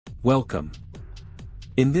Welcome.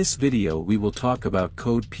 In this video we will talk about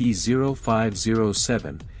code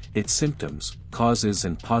P0507, its symptoms, causes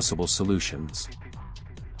and possible solutions.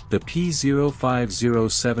 The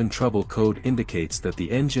P0507 trouble code indicates that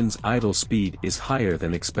the engine's idle speed is higher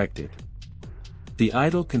than expected. The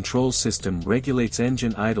idle control system regulates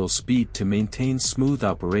engine idle speed to maintain smooth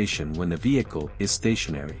operation when the vehicle is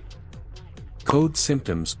stationary. Code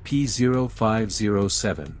symptoms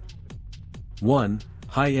P0507. 1.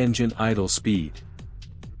 High engine idle speed.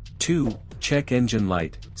 2. Check engine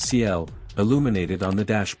light, CL, illuminated on the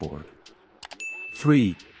dashboard.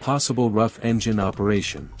 3. Possible rough engine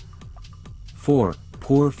operation. 4.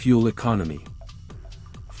 Poor fuel economy.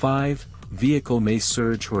 5. Vehicle may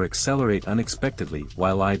surge or accelerate unexpectedly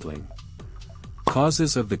while idling.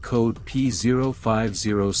 Causes of the code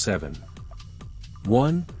P0507.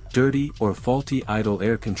 1. Dirty or faulty idle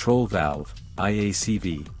air control valve,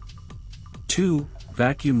 IACV. 2.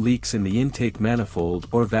 Vacuum leaks in the intake manifold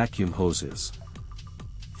or vacuum hoses.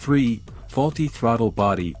 3. Faulty throttle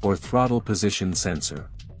body or throttle position sensor.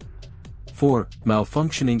 4.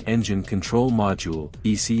 Malfunctioning engine control module,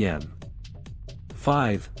 ECM.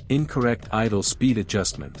 5. Incorrect idle speed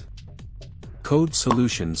adjustment. Code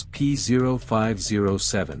solutions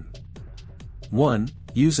P0507. 1.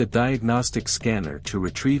 Use a diagnostic scanner to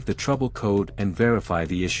retrieve the trouble code and verify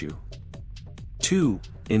the issue. 2.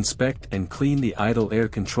 Inspect and clean the idle air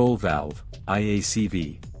control valve,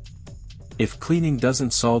 IACV. If cleaning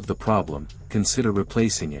doesn't solve the problem, consider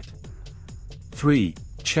replacing it. 3.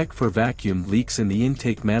 Check for vacuum leaks in the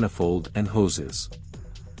intake manifold and hoses.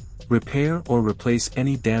 Repair or replace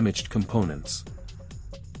any damaged components.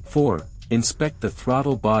 4. Inspect the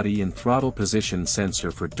throttle body and throttle position sensor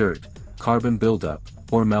for dirt, carbon buildup,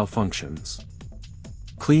 or malfunctions.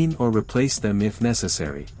 Clean or replace them if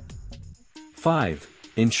necessary. 5.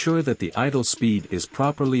 Ensure that the idle speed is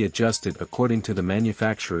properly adjusted according to the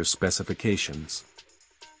manufacturer's specifications.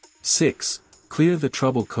 6. Clear the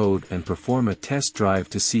trouble code and perform a test drive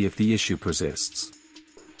to see if the issue persists.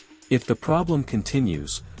 If the problem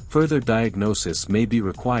continues, further diagnosis may be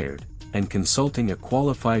required, and consulting a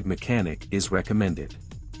qualified mechanic is recommended.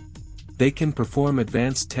 They can perform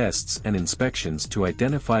advanced tests and inspections to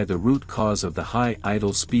identify the root cause of the high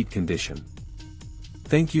idle speed condition.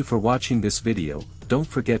 Thank you for watching this video. Don't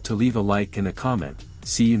forget to leave a like and a comment.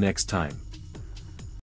 See you next time.